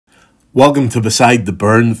Welcome to Beside the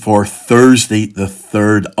Burn for Thursday, the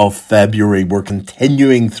 3rd of February. We're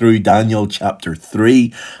continuing through Daniel chapter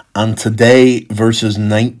 3 and today verses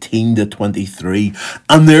 19 to 23.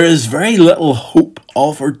 And there is very little hope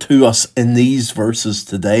offered to us in these verses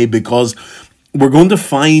today because we're going to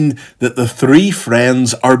find that the three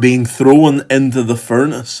friends are being thrown into the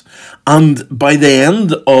furnace. And by the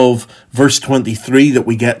end of verse 23 that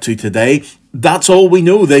we get to today, that's all we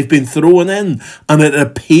know. They've been thrown in, and it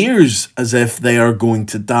appears as if they are going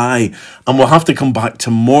to die. And we'll have to come back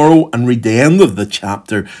tomorrow and read the end of the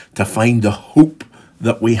chapter to find the hope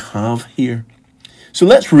that we have here. So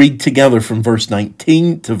let's read together from verse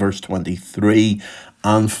 19 to verse 23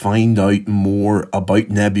 and find out more about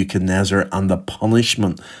Nebuchadnezzar and the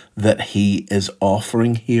punishment that he is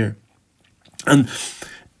offering here. And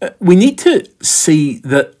we need to see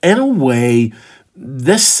that in a way,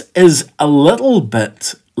 this is a little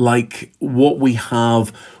bit like what we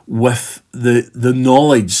have with the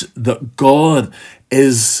knowledge that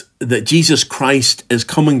that Jesus Christ is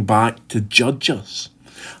coming back to judge us.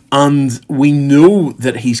 And we know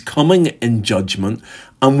that he's coming in judgment,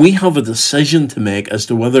 and we have a decision to make as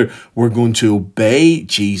to whether we're going to obey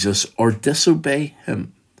Jesus or disobey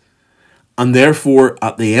him. And therefore,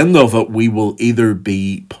 at the end of it, we will either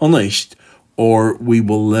be punished or we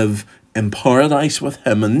will live in paradise with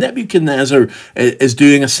him. And Nebuchadnezzar is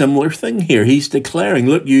doing a similar thing here. He's declaring,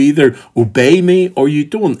 look, you either obey me or you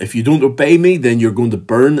don't. If you don't obey me, then you're going to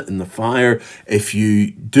burn in the fire. If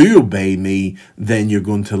you do obey me, then you're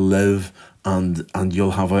going to live and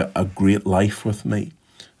you'll have a great life with me.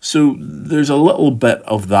 So there's a little bit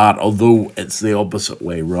of that, although it's the opposite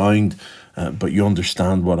way round, but you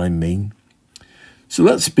understand what I mean. So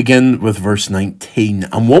let's begin with verse 19.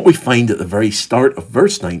 And what we find at the very start of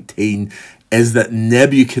verse 19 is that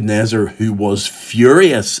Nebuchadnezzar, who was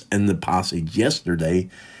furious in the passage yesterday,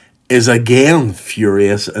 is again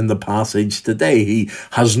furious in the passage today. He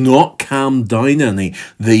has not calmed down any.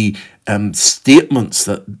 The statements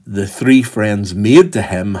that the three friends made to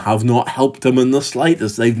him have not helped him in the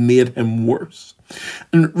slightest. They've made him worse.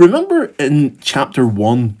 And remember in chapter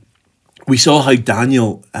 1, we saw how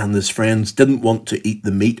Daniel and his friends didn't want to eat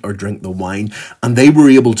the meat or drink the wine, and they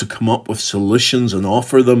were able to come up with solutions and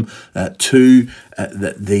offer them to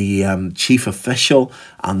the chief official,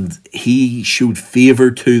 and he showed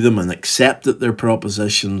favour to them and accepted their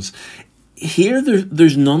propositions. Here,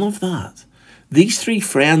 there's none of that. These three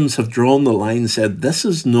friends have drawn the line and said, this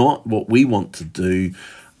is not what we want to do,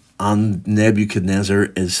 and Nebuchadnezzar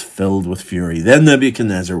is filled with fury. Then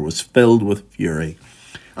Nebuchadnezzar was filled with fury,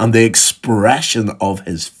 and the expression of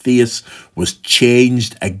his face was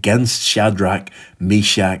changed against Shadrach,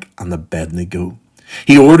 Meshach, and Abednego.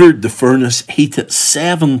 He ordered the furnace heated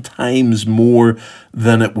 7 times more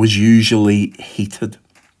than it was usually heated.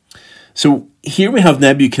 So here we have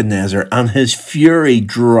Nebuchadnezzar, and his fury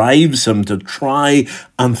drives him to try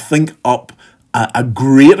and think up a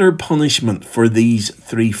greater punishment for these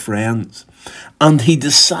three friends. And he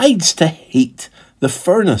decides to heat the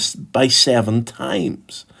furnace by 7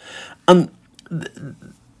 times. And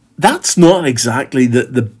that's not exactly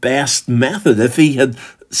the best method. If he had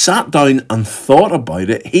sat down and thought about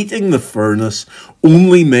it, heating the furnace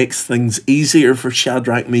only makes things easier for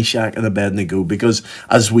Shadrach, Meshach, and Abednego, because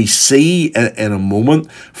as we see in a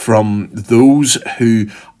moment from those who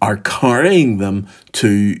are carrying them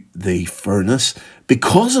to the furnace,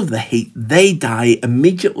 because of the heat, they die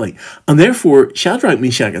immediately. And therefore, Shadrach,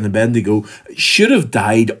 Meshach, and Abednego should have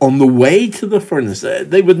died on the way to the furnace.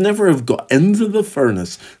 They would never have got into the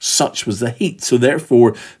furnace. Such was the heat. So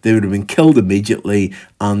therefore, they would have been killed immediately,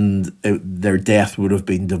 and their death would have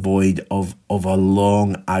been devoid of a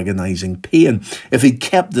long, agonizing pain. If he'd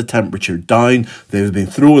kept the temperature down, they would have been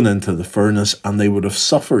thrown into the furnace, and they would have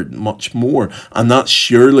suffered much more. And that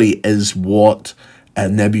surely is what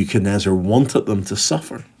Nebuchadnezzar wanted them to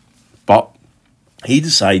suffer. But he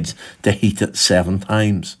decides to heat it 7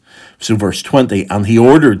 times. So verse 20, and he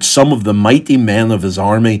ordered some of the mighty men of his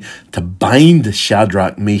army to bind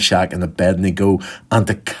Shadrach, Meshach, and Abednego and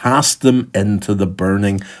to cast them into the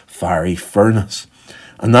burning fiery furnace.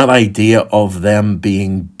 And that idea of them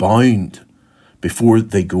being bound before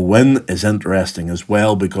they go in is interesting as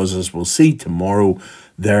well, because as we'll see tomorrow,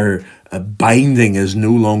 their binding is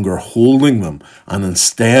no longer holding them, and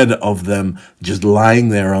instead of them just lying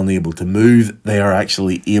there unable to move, they are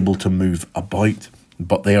actually able to move about,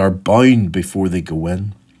 but they are bound before they go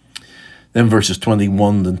in. Then verses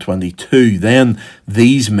 21 and 22, then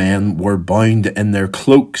these men were bound in their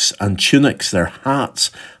cloaks and tunics, their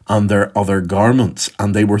hats, and their other garments,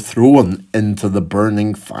 and they were thrown into the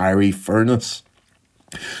burning fiery furnace.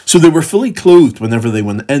 So they were fully clothed whenever they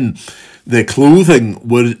went in. The clothing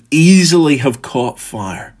would easily have caught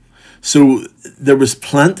fire. So there was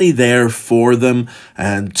plenty there for them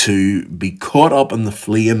and to be caught up in the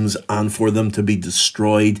flames and for them to be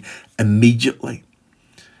destroyed immediately.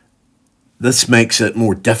 This makes it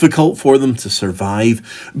more difficult for them to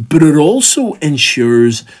survive, but it also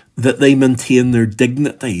ensures that they maintain their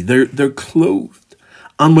dignity. They're clothed.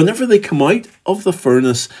 And whenever they come out of the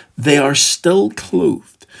furnace, they are still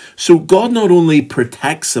clothed. So God not only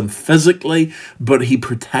protects them physically, but he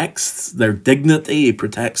protects their dignity, he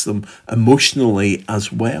protects them emotionally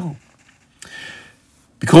as well.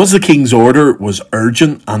 Because the king's order was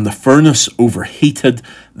urgent and the furnace overheated,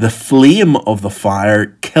 the flame of the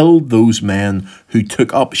fire killed those men who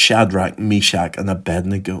took up Shadrach, Meshach, and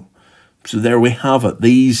Abednego. So there we have it.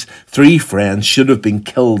 These three friends should have been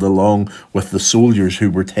killed along with the soldiers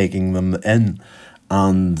who were taking them in,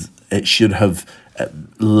 and it should have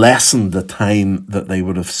lessened the time that they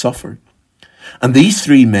would have suffered. And these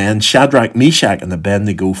three men, Shadrach, Meshach, and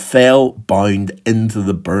Abednego, fell bound into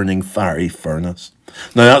the burning fiery furnace.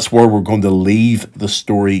 Now that's where we're going to leave the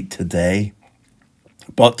story today.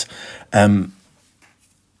 But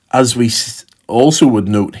as we also would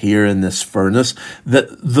note here in this furnace, that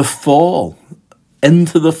the fall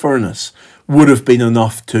into the furnace would have been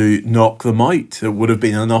enough to knock them out. It would have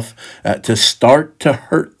been enough to start to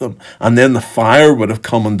hurt them. And then the fire would have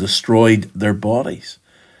come and destroyed their bodies.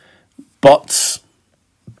 But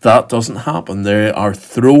that doesn't happen. They are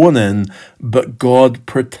thrown in, but God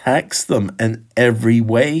protects them in every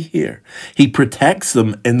way here. He protects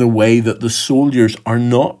them in the way that the soldiers are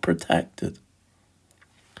not protected.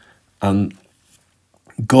 And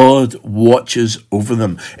God watches over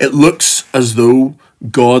them. It looks as though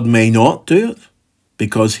God may not do it,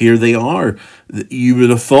 because here they are. You would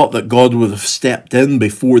have thought that God would have stepped in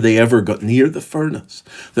before they ever got near the furnace,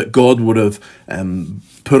 that God would have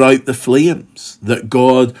put out the flames, that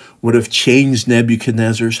God would have changed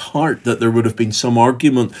Nebuchadnezzar's heart, that there would have been some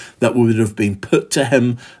argument that would have been put to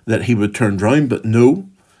him that he would turn round. But no,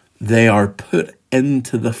 they are put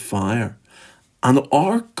into the fire. And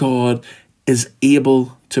our God is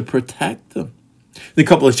able to protect them. In a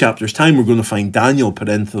couple of chapters' time, we're going to find Daniel put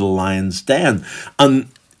into the lion's den. And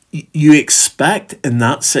you expect in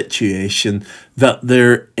that situation that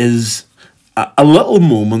there is a little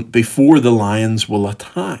moment before the lions will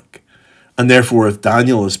attack. And therefore, if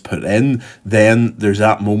Daniel is put in, then there's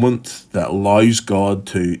that moment that allows God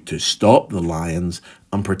to stop the lions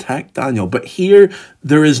and protect Daniel. But here,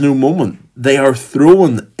 there is no moment. They are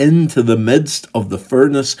thrown into the midst of the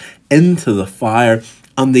furnace, into the fire.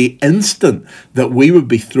 And the instant that we would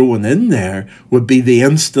be thrown in there would be the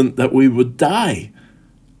instant that we would die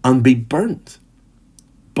and be burnt.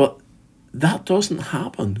 But that doesn't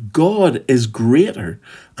happen. God is greater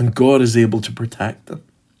and God is able to protect them.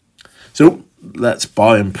 So let's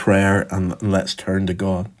bow in prayer and let's turn to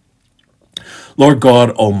God. Lord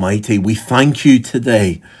God Almighty, we thank you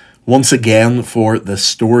today once again for the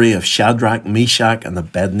story of Shadrach, Meshach, and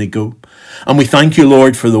Abednego. And we thank you,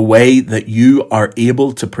 Lord, for the way that you are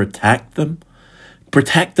able to protect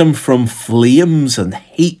them from flames and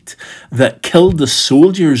heat that killed the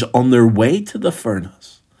soldiers on their way to the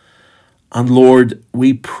furnace. And Lord,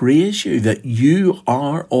 we praise you that you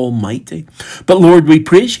are almighty. But Lord, we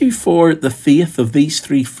praise you for the faith of these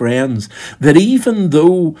three friends, that even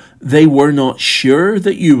though they were not sure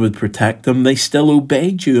that you would protect them, they still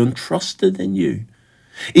obeyed you and trusted in you.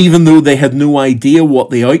 Even though they had no idea what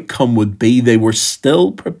the outcome would be, they were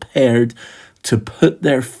still prepared to put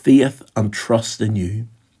their faith and trust in you.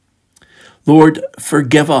 Lord,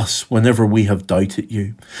 forgive us whenever we have doubted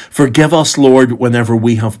you. Forgive us, Lord, whenever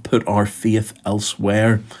we have put our faith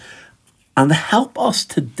elsewhere. And help us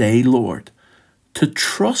today, Lord, to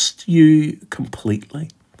trust you completely.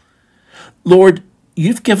 Lord,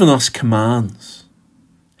 you've given us commands.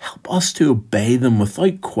 Help us to obey them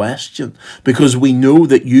without question, because we know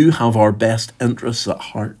that you have our best interests at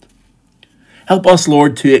heart. Help us,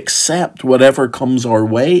 Lord, to accept whatever comes our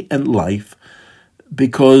way in life,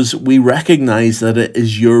 because we recognize that it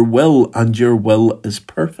is your will and your will is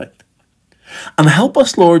perfect. And help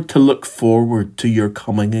us, Lord, to look forward to your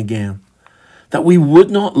coming again, that we would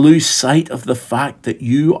not lose sight of the fact that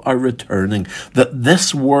you are returning, that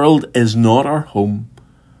this world is not our home,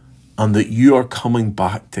 and that you are coming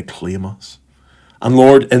back to claim us. And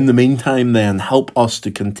Lord, in the meantime then, help us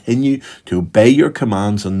to continue to obey your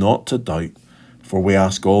commands and not to doubt, for we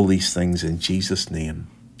ask all these things in Jesus' name.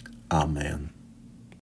 Amen.